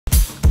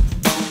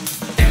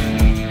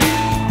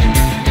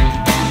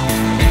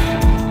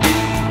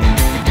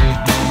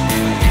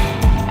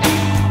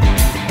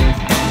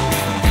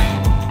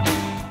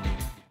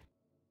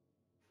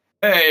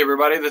Hey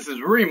everybody, this is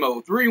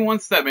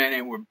Remo317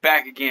 and we're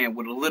back again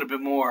with a little bit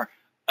more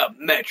of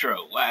Metro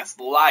Last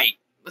Light.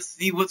 Let's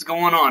see what's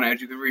going on. As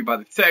you can read by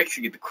the text,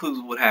 you get the clues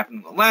of what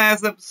happened in the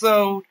last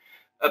episode,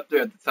 up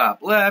there at the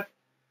top left.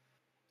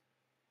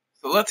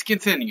 So let's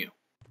continue.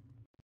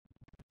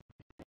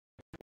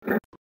 God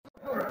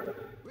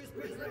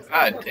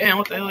damn,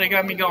 what the hell they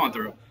got me going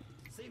through?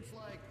 Seems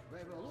like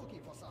they were looking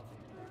for something.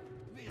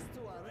 These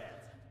two are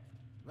reds.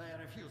 They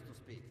refuse to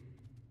speak.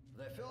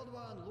 The third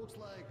one looks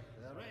like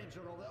a ranger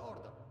of the order.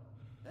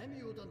 A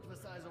mutant the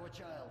size of a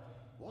child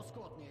was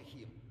caught near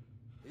him.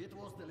 It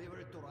was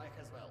delivered to Reich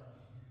as well.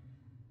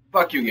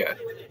 Fuck you guys.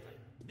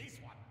 This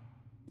one.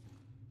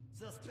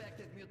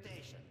 Suspected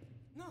mutation.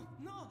 No,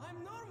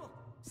 I'm normal.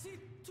 See,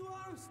 2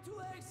 arms, 2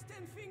 legs,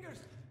 10 fingers.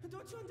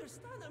 Don't you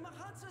understand? I'm a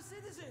Hansa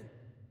citizen.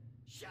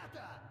 Shut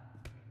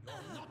up!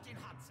 Not in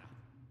Hansa.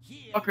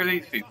 Here Fuck are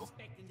these people?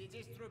 suspecting the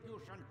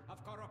distribution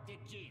of corrupted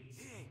genes.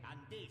 And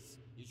this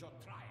is your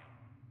trial.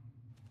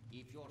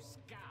 If your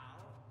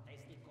skull has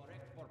the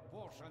correct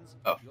proportions,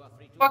 Oh, you are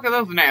free to fuck are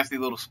those nasty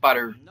little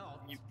spider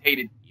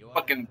mutated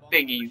fucking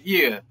thingies?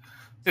 Yeah.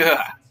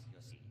 Yeah. you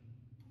see.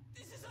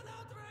 This is an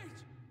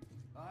outrage.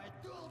 I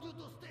told you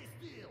to stay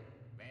still.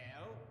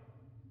 Well,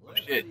 Oh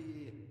let's shit.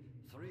 see.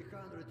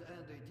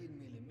 318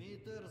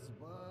 millimeters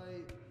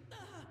by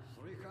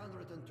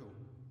 302.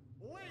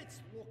 Let's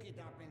look it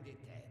up in the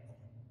table.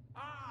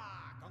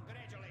 Ah,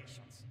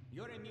 congratulations.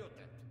 You're a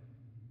mutant.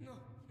 No,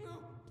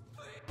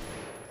 please.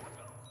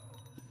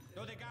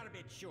 To the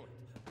garbage chute.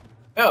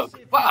 Oh,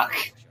 fuck.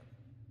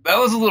 That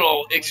was a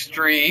little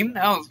extreme.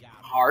 That was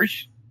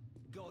harsh.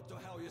 Go to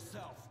hell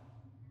yourself,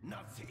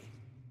 Nazi.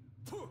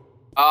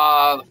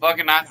 The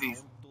fucking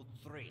Nazis. 1,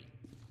 2, 3.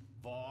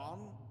 1,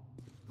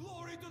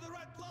 Glory to the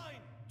red line.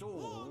 2.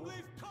 Long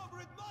live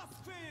Comrade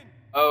Mossfin.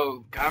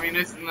 Oh,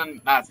 communist and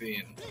then Nazi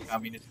and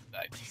communist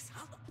side. Please,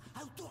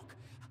 I'll talk.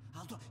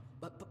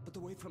 But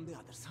away from the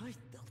other side.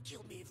 They'll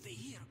kill me if they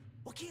hear.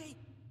 Okay?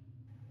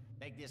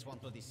 Take this one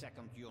to the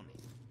second unit.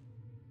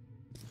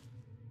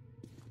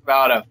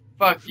 About a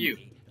fuck you.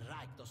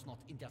 Reich does not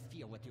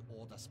interfere with the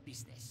Order's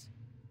business.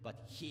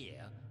 But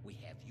here we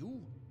have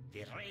you,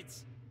 the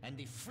Reds, and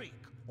the Freak,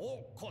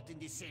 all caught in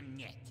the same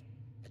net.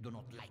 I do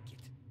not like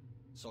it.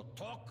 So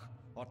talk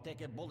or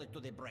take a bullet to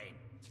the brain.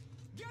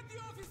 Get the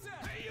officer.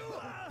 Hey, you.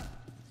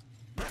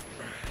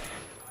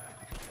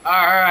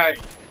 Alright.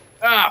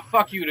 Ah,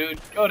 fuck you, dude.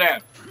 Go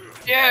down.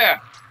 Yeah!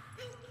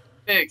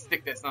 Big,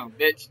 stick that son of a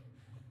bitch.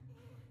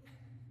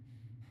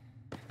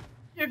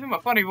 Give him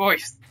a funny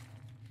voice.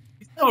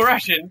 He's still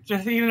Russian,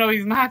 just even though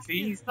he's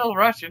Nazi, he's still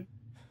Russian.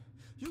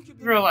 You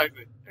keep Realize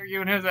it. They're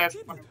giving his ass a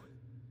Keep funny it. voice.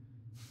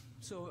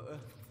 So,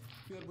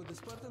 you're with the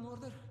Spartan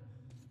Order?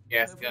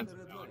 Yes, I've guns. heard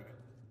the red line.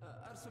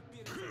 Our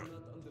superiors are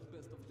not on the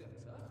best of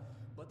terms, huh?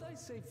 But I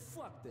say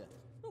fuck that.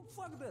 No,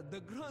 fuck that. The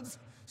grunts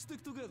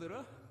stick together,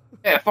 huh?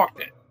 Yeah, fuck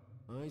that.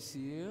 I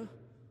see.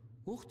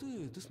 Ух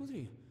ты, ты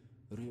смотри.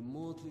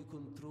 Remotely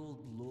controlled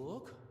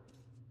lock.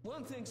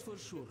 One thing's for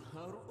sure.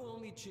 Our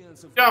only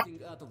chance of Yeah.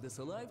 getting out of this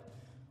alive,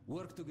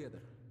 work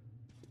together.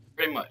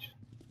 Pretty much.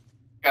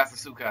 Casa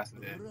su casa,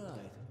 dude.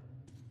 Right.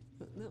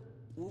 Now,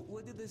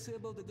 what did they say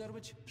about the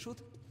garbage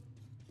chute?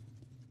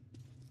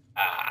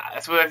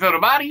 That's where they throw the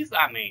bodies.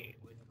 I mean,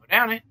 we can go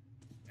down it.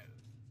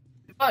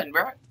 It's fun,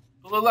 bro. A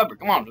little lever.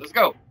 Come on, let's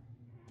go.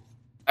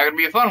 Not gonna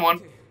be a fun one.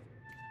 Okay.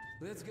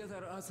 Let's get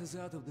our asses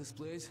out of this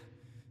place.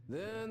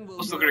 Then we'll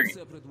Let's go look at our it.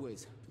 separate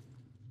ways.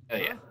 Hell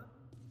yeah.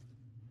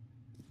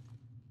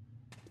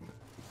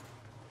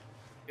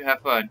 You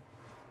have fun.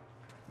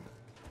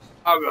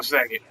 I'll go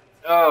second.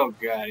 Oh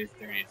god, it's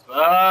dirty as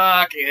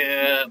fuck.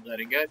 Yeah, let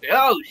it go.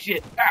 Oh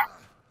shit. Ah.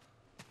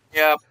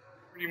 Yeah,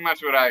 pretty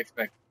much what I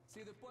expected.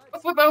 See the pipes?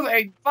 What's with those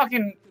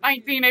fucking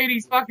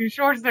 1980s fucking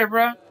shorts there,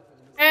 bro?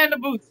 And the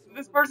boots. Did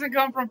this person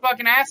come from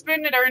fucking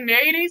Aspen during the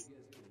 80s?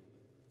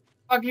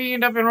 Fuck, he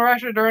ended up in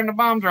Russia during the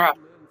bomb drop.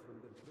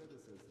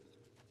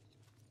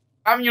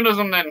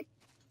 Communism then.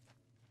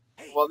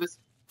 Well, this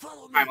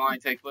Follow me.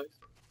 timeline takes place.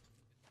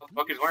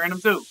 Motherfucker's wearing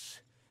them too.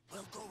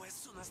 We'll go as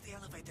soon as the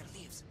elevator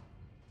leaves.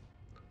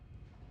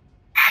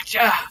 Gotcha!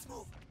 Let's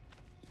move.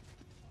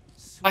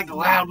 Like the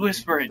loud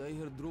whispering. I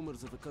heard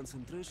rumors of a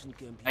concentration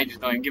camp. I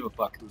just don't even give a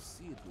fuck. To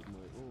see it with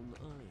my own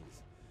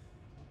eyes.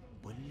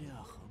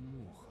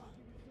 Бляха-муха.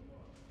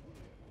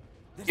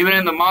 Even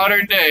in the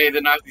modern day,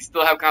 the Nazis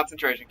still have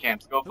concentration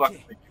camps. Go fuck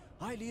Okay, it.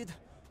 I lead,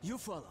 you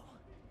follow.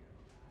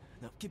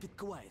 Now keep it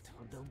quiet,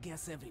 or they'll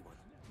guess everyone.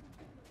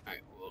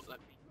 Alright, well, let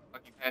me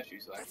fucking pass you,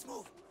 so I Let's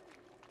move.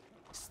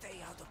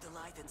 Stay out of the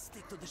light and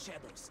stick to the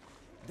shadows.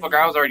 Fucker,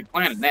 I was already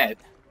planning that.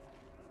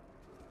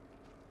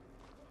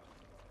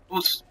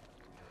 Oops.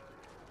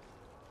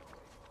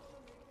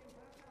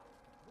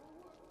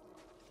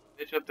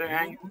 Bitch up there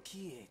hanging.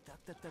 Okay,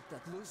 tak.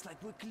 Looks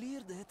like we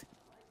cleared it.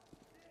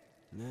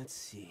 Let's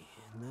see.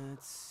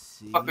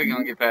 Fuck, we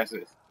gonna get past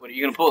this. What, are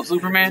you gonna pull a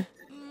Superman?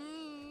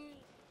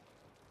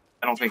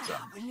 I don't think so.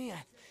 Блядь,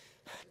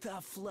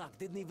 tough luck,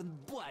 didn't even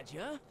budge,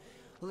 huh?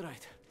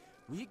 Alright,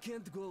 we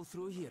can't go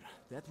through here,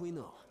 that we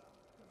know.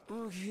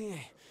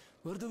 Okay,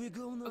 Where do we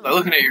go now? I'm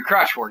looking at your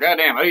crotch for.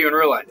 Goddamn, I didn't even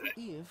realize that.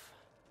 If...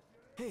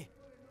 Hey!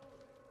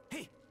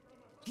 Hey!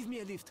 Give me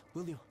a lift,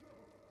 will you?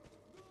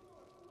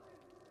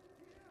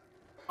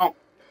 Oh.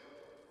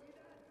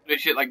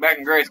 This shit like back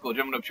in grade school,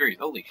 jumping up trees.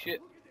 Holy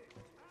shit.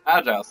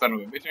 Agile son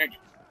of a bitch, ain't you?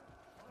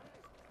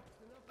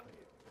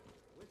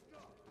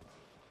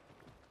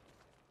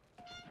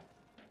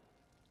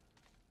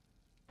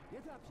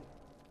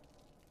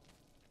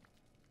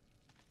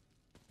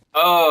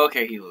 Oh,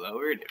 okay, he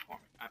lowered it for me.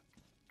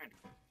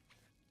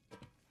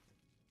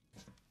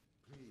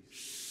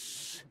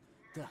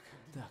 Duck,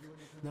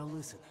 now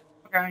listen.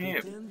 Okay, yeah.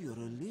 Pretend you're a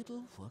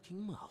little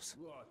fucking mouse.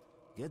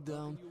 Get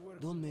down,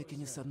 don't make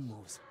any sudden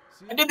moves.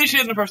 I did this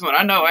shit in the first one.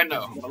 I know. I'm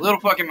a little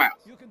fucking mouse.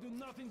 You can do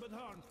nothing but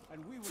harm,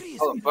 and we will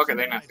Oh, the fuck are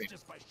they not seeing?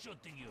 just by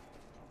shooting you.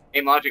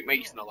 Aim logic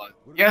makes no logic.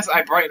 Yes,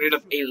 I brightened it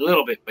up a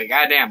little bit, but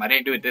goddamn, I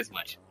didn't do it this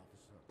much.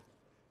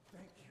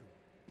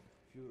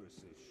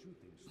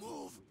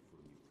 Move!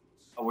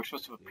 Oh, we're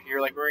supposed to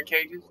appear like we're in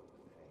cages?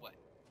 What?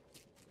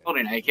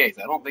 Holding AKs.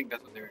 I don't think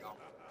that's what they're doing.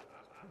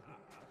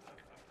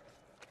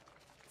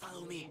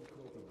 Follow me.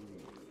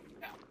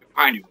 Now,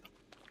 behind you.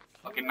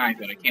 Fucking knife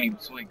that I can't even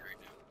swing right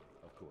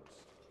now.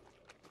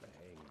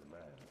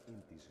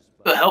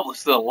 The helpless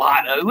still a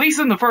lot. At least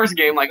in the first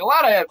game, like a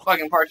lot of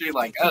fucking parts you're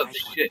like, oh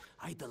shit.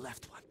 I the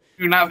left one.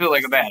 Do not feel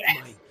like a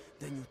badass.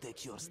 Then you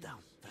take yours down.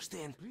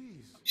 Understand?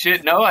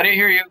 Shit, no, I didn't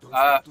hear you. Don't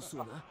stop too soon,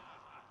 huh?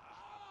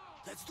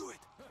 Let's do it.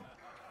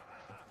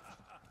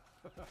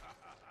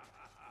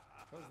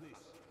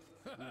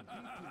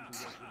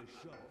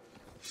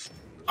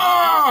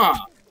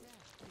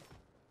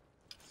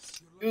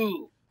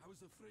 Ooh.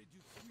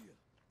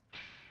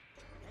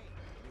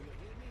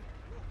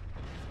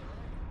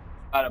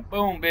 Bada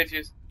boom,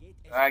 bitches.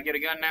 Do I get a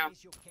gun now?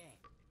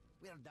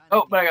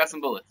 Oh, but I got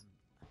some bullets.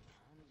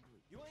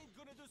 You ain't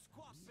gonna do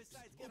squat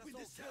besides get Open the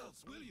us all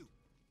cells, will you?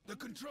 The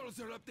controls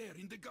are up there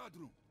in the guard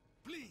room.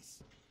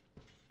 Please.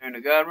 In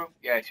the gun room?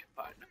 Yeah,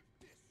 fine.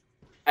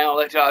 I don't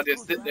let y'all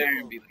just sit there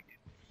and be like,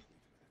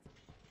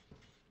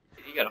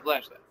 you got a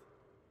flashlight.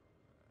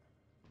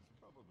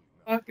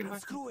 Fucking Now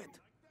screw it.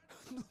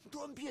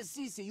 Don't be a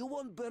sissy. You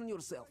won't burn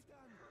yourself.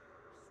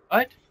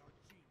 what?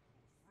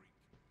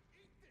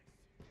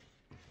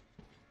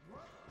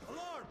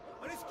 Alarm!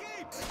 An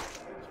escape!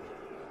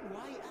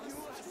 Why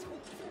us?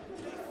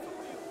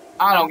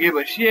 I don't give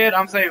a shit.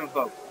 I'm saving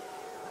folks.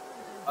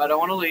 I don't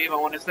want to leave. I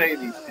want to save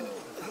these two.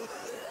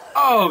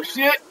 Oh,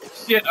 shit.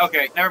 Shit.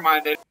 Okay, never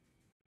mind it.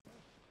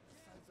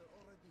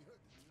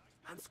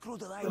 Unscrew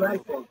the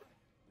light.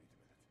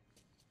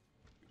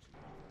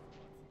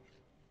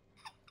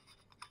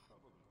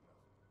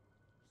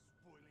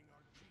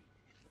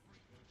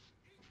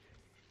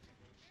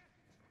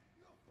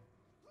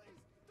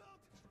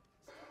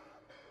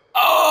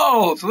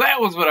 Oh, so that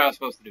was what I was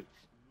supposed to do.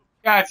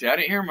 Gotcha. I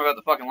didn't hear him about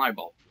the fucking light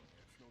bulb.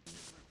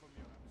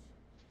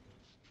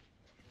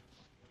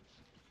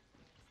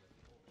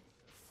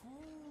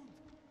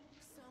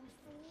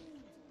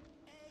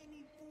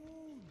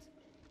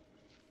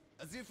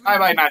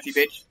 Bye-bye, Nazi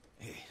bitch.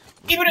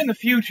 Even in the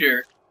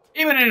future,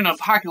 even in an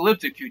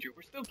apocalyptic future,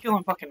 we're still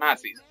killing fucking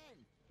Nazis.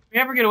 We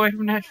ever get away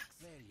from that?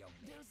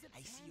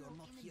 I see you're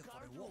not here for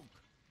a walk.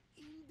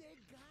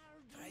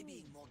 Try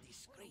being more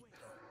discreet,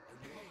 though.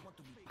 I do not want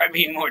to be I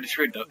mean, more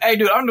discreet though. Hey,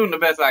 dude, I'm doing the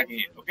best I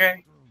can,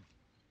 okay?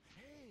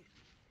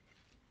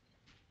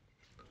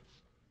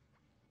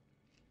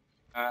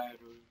 Where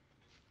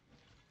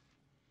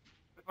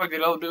the fuck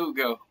did old dude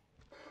go?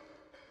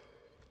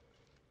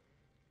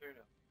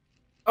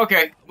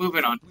 Okay,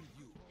 moving on.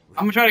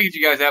 I'm gonna try to get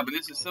you guys out, but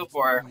this is so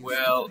far,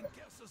 well,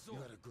 You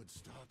had a good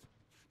start.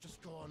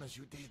 Just go on as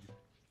you did.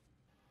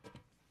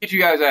 get you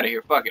guys out of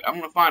here. Fuck it. I'm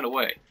gonna find a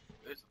way.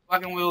 There's a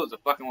fucking will, there's a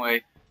fucking way.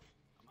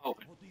 I'm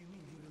hoping.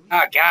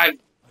 Ah, God.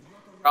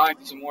 Probably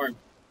do some more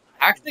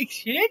tactic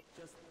shit?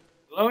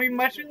 Glowing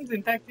mushrooms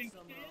and tactic shit?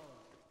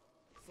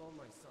 Saw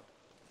my son.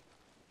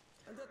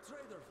 And that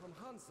trader from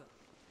Hansa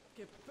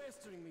kept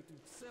pestering me to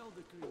sell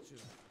the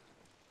creature.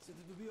 Said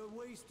it would be a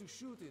waste to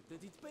shoot it, that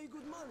it'd pay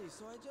good money,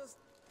 so I just...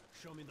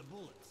 Show me the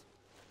bullets.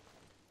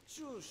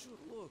 Sure,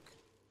 look.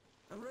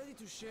 I'm ready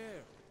to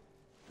share.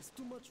 It's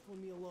too much for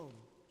me alone.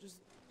 Just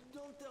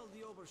don't tell the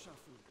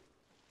Oberscharführer.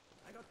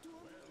 I got 200...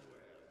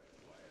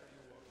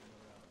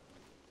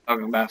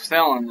 Talking about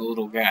selling the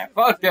little guy.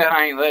 Fuck that,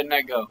 I ain't letting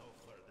that go.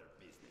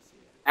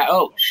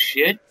 Oh,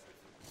 shit.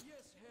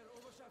 Yes, Herr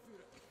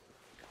Oberscharführer.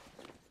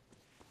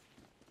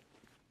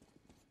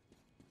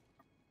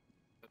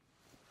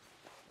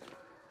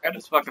 Got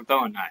this fucking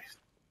throwing knife.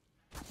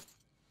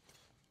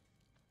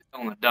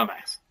 Throwing a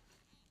dumbass.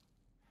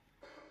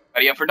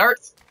 Ready up for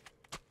darts?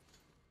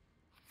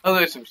 Oh,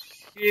 there's some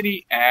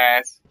shitty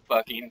ass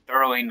fucking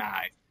throwing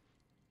knives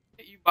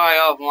that you buy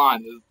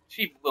offline. Those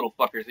cheap little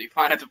fuckers that you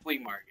find at the flea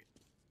market.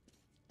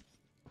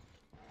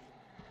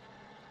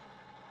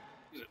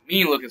 He's a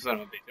mean looking son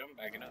of a bitch. I'm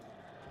backing up.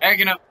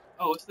 Backing up.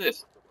 Oh, what's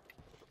this?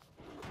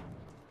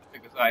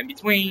 Pick a side in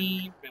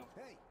between.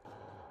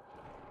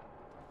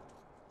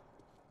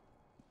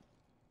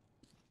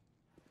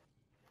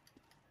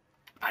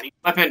 I need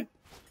a weapon.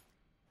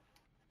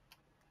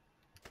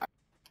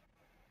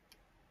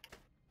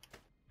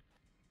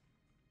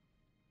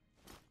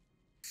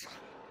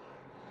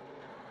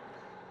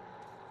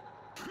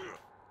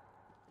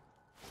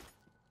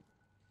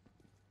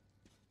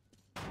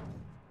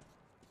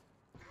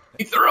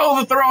 Throw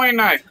the throwing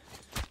knife.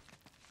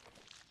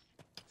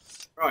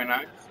 Throwing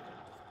knife.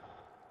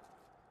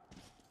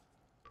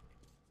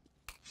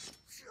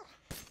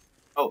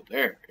 Oh,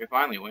 there. It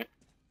finally went.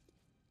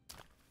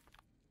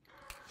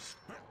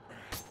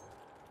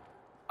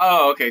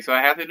 Oh, okay. So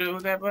I have to do it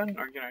with that button?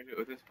 Or can I do it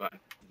with this button?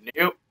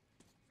 Nope.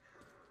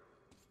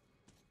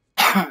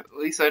 At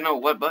least I know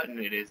what button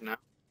it is now.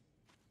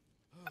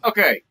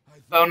 Okay.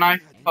 So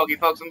knife. Pokey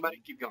poke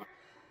somebody. Keep going.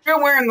 You're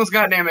wearing those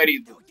goddamn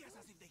Eddie's boots.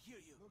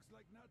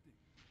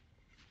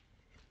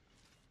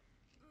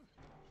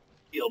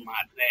 Feel my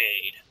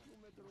blade.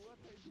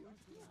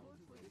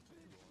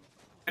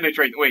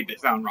 Penetrate. Wait, that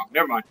sounds wrong.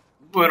 Never mind.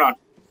 Put it on.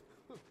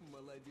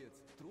 Молодец,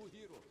 true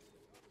hero.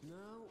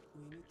 Now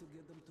we need to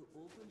get them to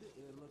open the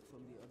airlock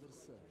from the other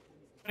side.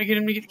 Gotta get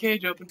him to get the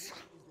cage open.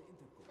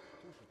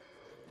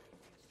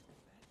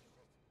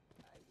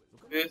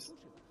 This.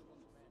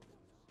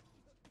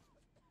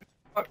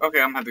 Okay, I'm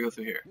gonna have to go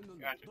through here. No,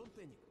 Gotcha. don't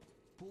panic.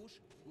 Push,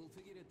 we'll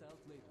figure it out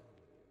later.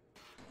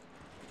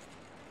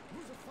 Who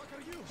the fuck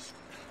are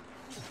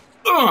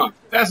you?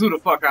 That's who the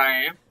fuck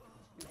I am.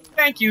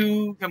 Thank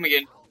you. Come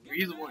again.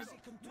 Use the one.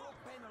 Control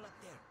panel up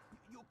there.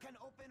 You can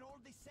open all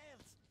the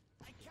cells.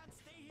 I can't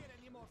stay here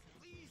anymore.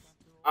 Please.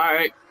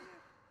 Alright.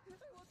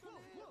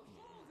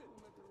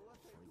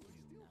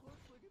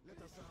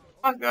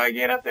 Fuck, do I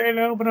get up there and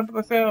open up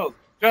the cells?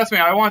 Trust me,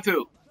 I want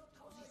to.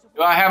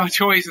 Do I have a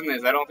choice in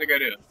this? I don't think I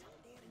do.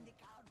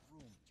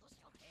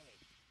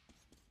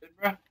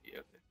 Bruh? Yeah.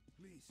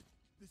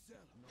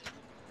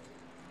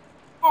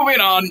 Moving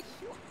on.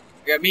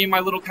 I got me and my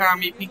little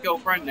commie Pico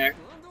friend there.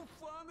 And the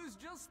fun is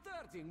just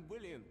starting,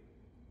 William.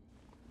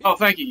 Oh,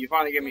 thank you. You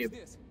finally gave me a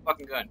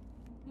fucking gun.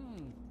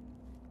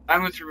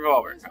 Silenced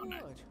revolver. That's Oh,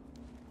 nice. right.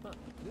 Huh,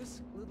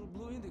 this little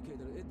blue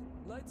indicator, it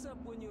lights up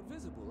when you're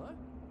visible, huh?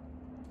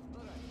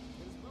 Alright,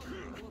 there's probably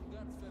more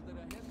guards further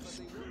ahead, but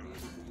they won't be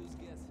able to use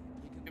gas. We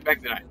can Get back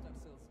to that. let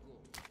ourselves go.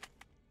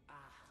 I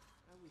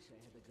wish I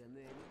had a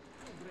grenade.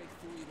 I'll break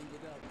through even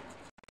without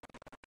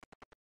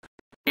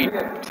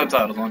it.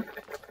 Subtitles on.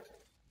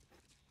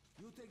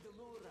 You take the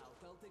lower route,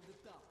 I'll take the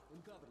top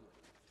and cover you.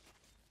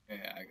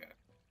 Yeah, I got it.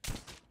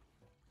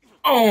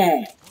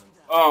 Oh!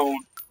 Oh.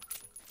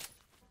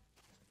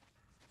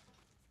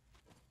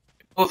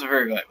 Those are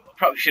very valuable. I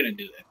probably shouldn't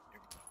do that.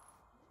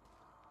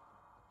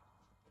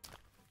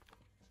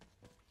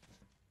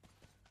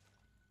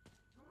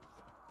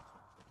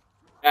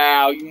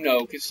 Now, you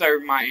know,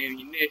 conserve my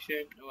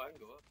ammunition. Oh, I can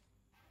go up.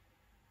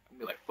 I can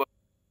be like, fuck,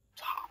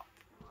 top.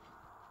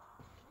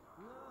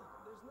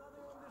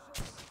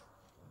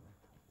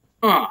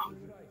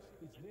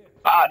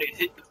 Bodies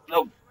hit the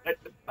floor.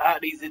 Let the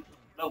bodies hit the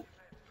floor.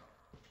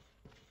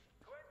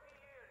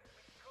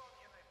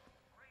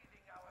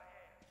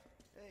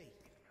 Hey,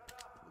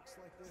 looks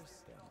like there's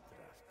stamp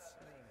drafts.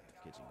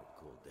 Catching a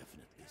cold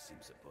definitely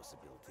seems a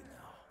possibility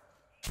now.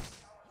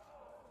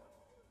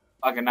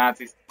 Fucking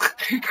Nazis.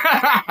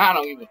 I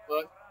don't give a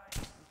fuck.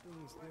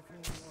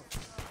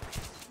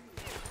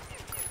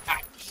 Ah,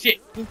 shit.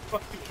 Who the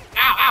fuck you?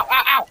 Ow, ow,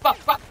 ow, ow. Fuck,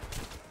 fuck.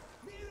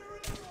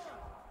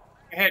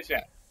 A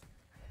headshot.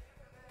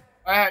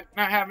 I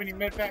not have any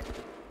med pack.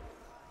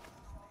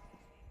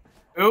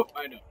 Oop,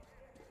 I know.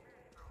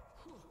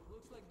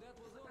 Looks like that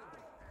was all of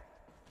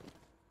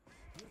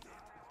them.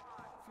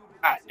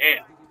 Ah,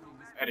 damn.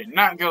 That did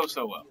not go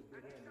so well.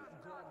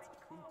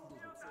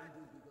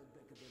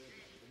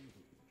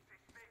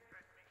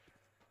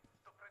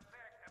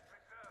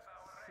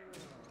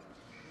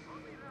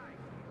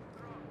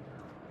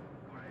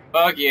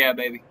 Fuck yeah,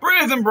 baby.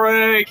 Prison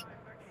break!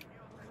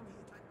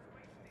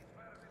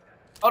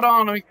 Hold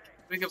on, let me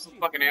pick up some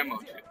fucking ammo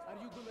and shit. Are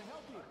you gonna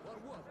help me or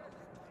what?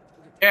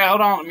 Yeah,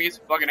 hold on, let me get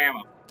some fucking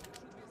ammo.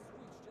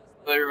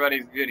 For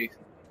everybody's goodies.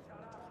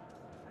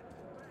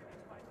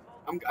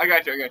 I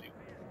got you.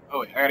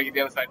 Oh wait, I gotta get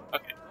the other side.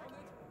 Okay.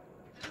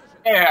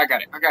 Yeah, I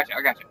got it.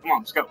 Come on,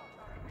 let's go.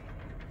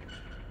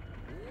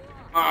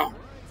 I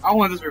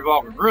want this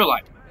revolver, real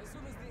life. As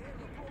soon as the airlock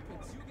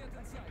opens, you get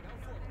inside. I'll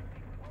follow.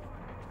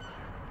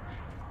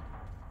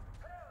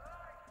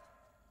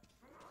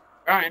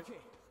 Alright. Okay,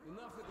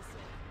 enough with the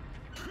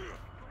sound.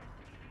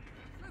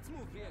 Let's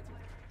move creative.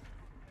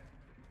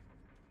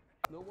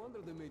 No wonder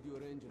they made you a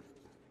ranger.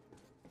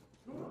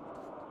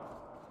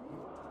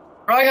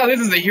 I like how this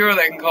is a hero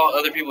that can call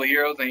other people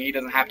heroes and he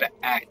doesn't have to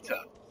act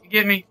tough. You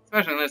get me?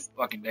 Especially in this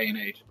fucking day and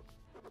age.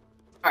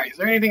 Alright, is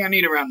there anything I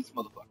need around this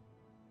motherfucker?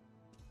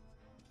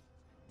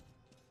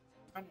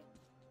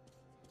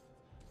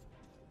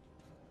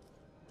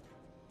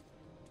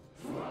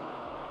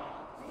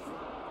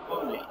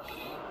 Holy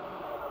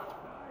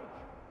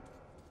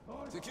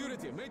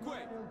Security, make way.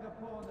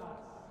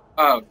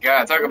 Oh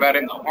god, talk about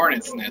in the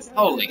hornet's nest.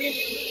 Holy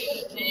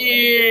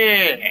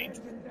shit!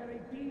 Legendary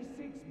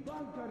B6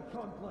 bunker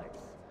complex.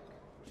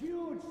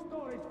 Huge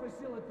storage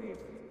facility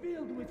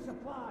filled with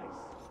supplies.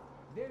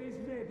 There is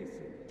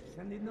medicine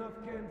and enough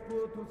canned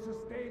food to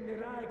sustain the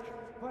Reich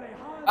for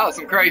 100 Oh,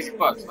 some crazy years,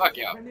 fucks. Fuck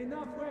y'all. and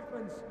enough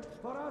weapons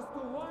for us to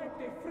wipe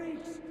the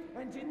freaks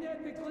and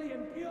genetically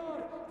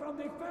impure from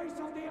the face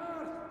of the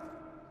earth.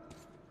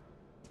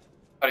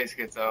 Buddy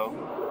Schizo.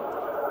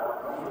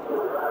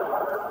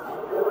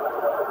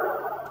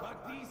 But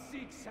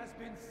D6 has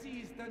been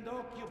seized and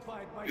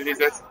occupied by Who is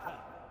this? Sparta.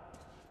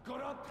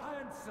 Corrupt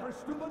Hansa.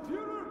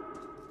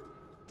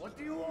 What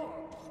do you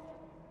want?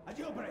 A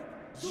jailbreak.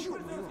 Two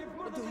prisoners have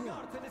murdered the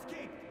guards and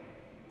escaped.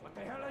 What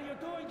the hell are you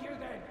doing here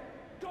then?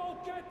 Go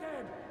get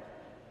them!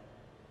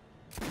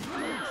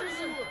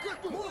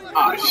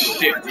 Oh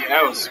shit, yeah,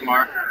 that was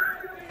smart.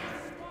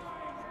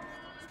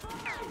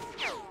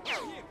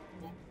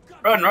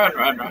 Run, run,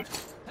 run, run.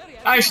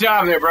 Nice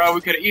job there, bro.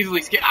 We could have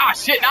easily skipped. Ah,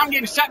 shit, now I'm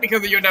getting shot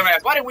because of your dumb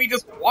ass. Why didn't we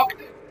just walk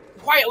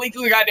quietly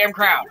through the goddamn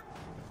crowd?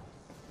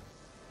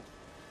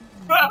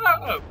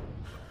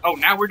 Oh,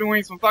 now we're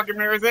doing some fucking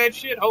Mirror's Edge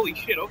shit? Holy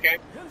shit, okay.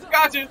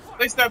 Gotcha.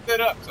 They stepped it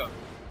up, so.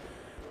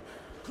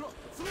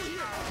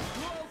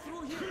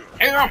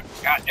 Damn!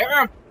 God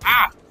damn!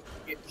 Ah!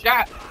 Get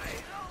shot.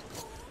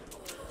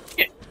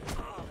 Shit.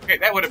 Okay,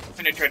 that would have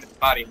penetrated the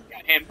body and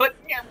got him. But,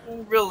 yeah,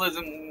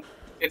 realism,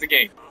 it's a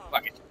game.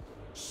 Fuck it.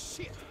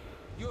 Shit!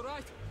 You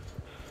right?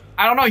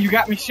 I don't know, you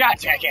got me shot,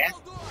 jackass.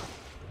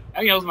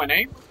 Now he knows my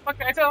name. Fuck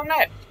can I tell him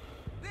that?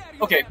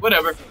 Okay,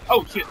 whatever.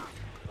 Oh, shit.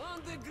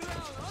 On the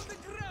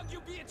ground,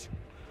 you bitch!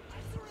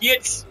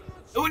 Bitch!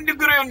 On the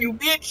ground, you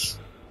bitch!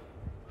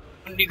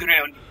 On the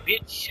ground, you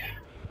bitch.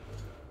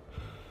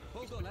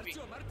 Hold on,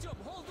 Artyom,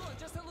 hold on,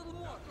 just a little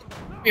more.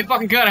 Give me a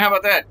fucking gun, how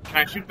about that? Can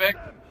I shoot back?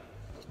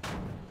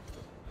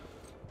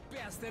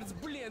 Bastards,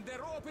 blin,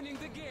 they're opening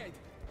the gate.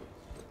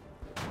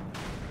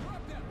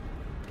 Drop them.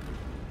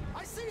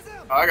 I see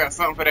them. Oh, I got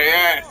something for their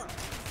ass.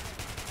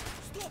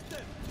 Stop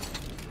them.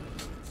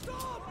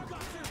 Stop.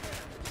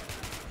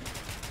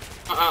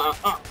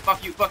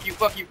 Fuck you, fuck you,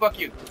 fuck you, fuck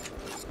you.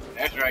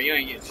 That's right, you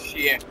ain't getting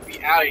shit.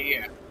 Be out of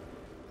here.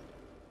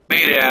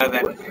 Beat it out of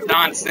that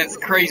nonsense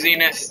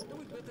craziness.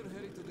 We better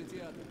hurry to the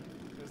theater.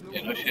 There's no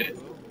Yeah, no shit.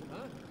 Huh?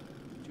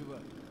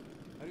 Chuvak.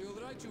 Are you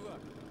alright, Chuvak?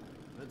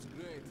 That's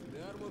great. The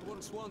armor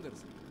works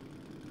wonders.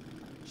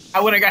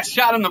 I would have got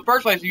shot in the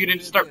first place if you didn't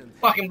just start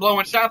fucking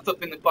blowing shots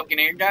up in the fucking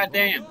air.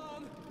 Goddamn.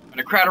 In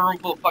a crowded room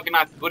full of fucking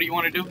Nazis, what do you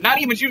want to do? Not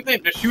even shoot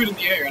them, just shoot in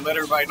the air and let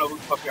everybody know who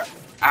the fuck you are.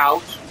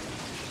 Ouch.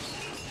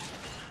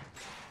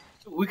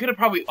 We could have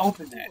probably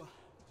opened that.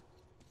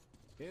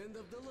 End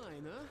of the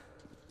line, huh?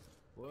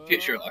 Well,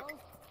 Get Sherlock.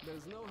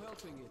 There's no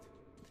helping it.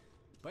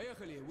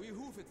 Поехали, we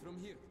hoof it from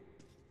here.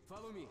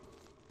 Follow me.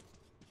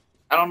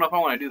 I don't know if I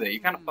want to do that.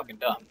 You're kind of fucking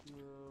dumb. Okay,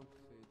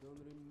 don't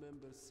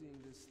remember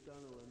seeing this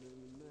tunnel on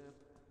any map.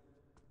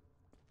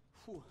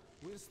 Phew,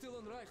 we're still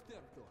on Reich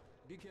territory.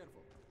 Be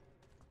careful.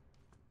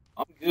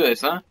 I'm good,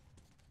 son.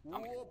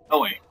 Whoa,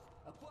 Oh wait.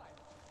 a pipe.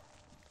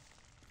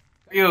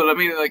 Yo, let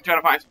me like try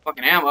to find some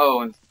fucking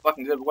ammo and some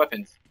fucking good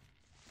weapons.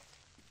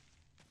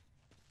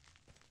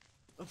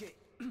 Okay,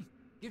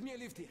 give me a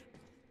lift here.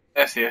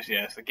 Yes, yes,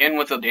 yes. Again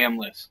with the damn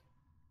list.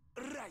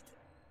 Right.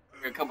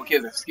 There are a couple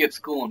kids that skipped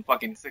school in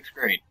fucking 6th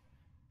grade.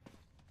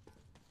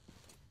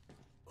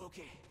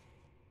 Okay.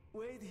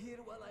 Wait here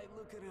while I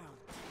look around.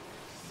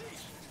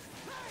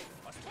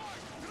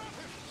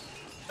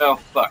 Oh,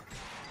 fuck.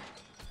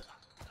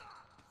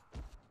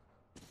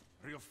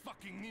 Real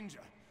fucking ninja.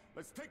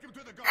 Let's take him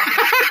to the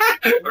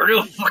guard.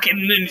 Real fucking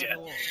ninja.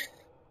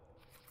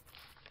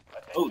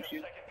 Oh,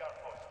 shit. Second guard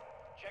post.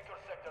 Check your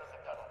sector of the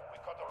tunnel. We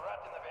caught a rat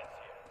in the vents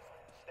here.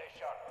 Stay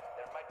sharp.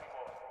 There might be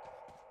more.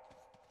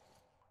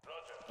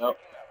 Roger. Nope.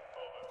 Checking up.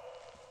 Over.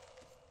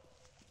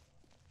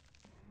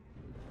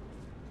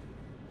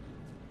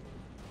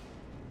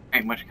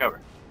 Ain't much cover.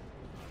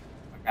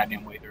 My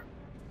goddamn way through.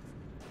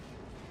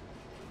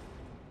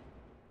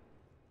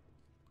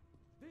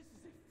 This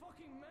is a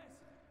fucking mess.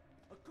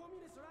 A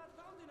communist rat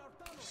found in our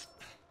tunnel.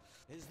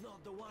 Is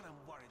not the one I'm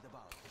worried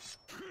about.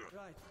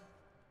 Right.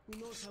 Who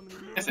knows how many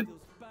more of Listen. those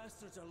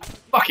bastards are lurking?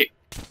 Fuck it.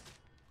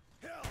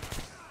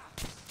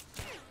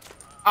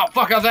 Oh,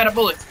 fuck, I was out of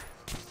bullets.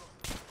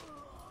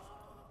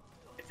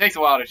 It takes a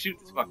while to shoot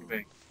this fucking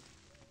thing.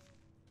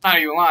 Not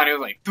even lying, it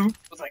was like, doop.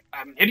 I was like,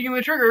 I'm hitting you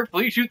with the trigger,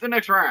 please shoot the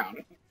next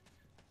round.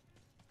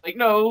 Like,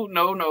 no,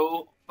 no,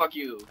 no, fuck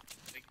you.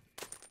 Like,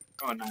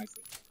 oh, nice.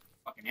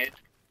 Fucking hit.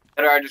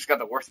 That I just got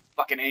the worst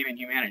fucking aim in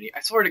humanity.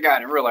 I swear to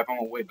God, in real life, I'm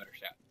a way better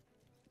shot.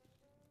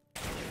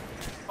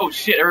 Oh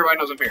shit, everybody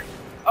knows I'm here.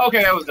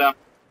 Okay, that was dumb.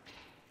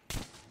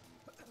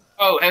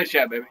 Oh,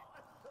 headshot, baby.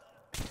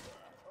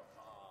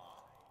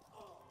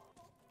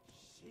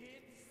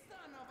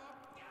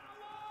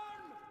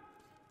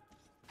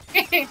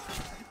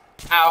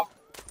 Ow.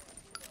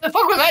 The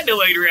fuck was that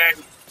delayed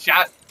reaction?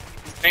 Shot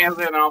his hands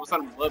in and all of a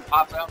sudden blood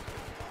pops out.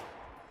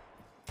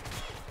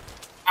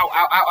 Ow,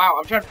 ow, ow, ow.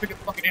 I'm trying to pick up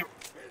the fucking ammo.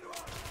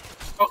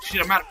 Oh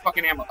shit, I'm out of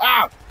fucking ammo.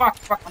 Ah, fuck,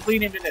 fuck, I'm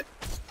bleeding into this.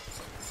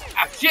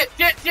 Ah, shit,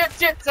 shit, shit,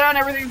 shit, son.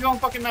 Everything's going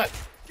fucking nuts.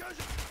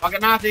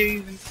 Fucking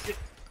Nazis and shit.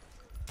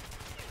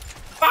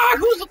 Fuck,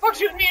 who's the fuck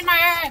shooting me in my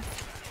ass?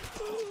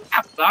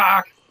 Ah,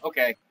 fuck.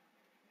 Okay.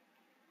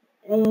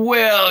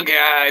 Well,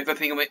 guys, I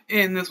think I'm going to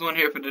end this one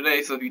here for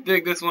today. So if you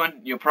dig this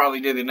one, you'll probably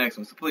dig the next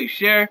one. So please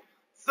share,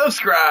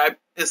 subscribe,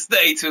 and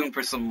stay tuned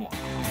for some more.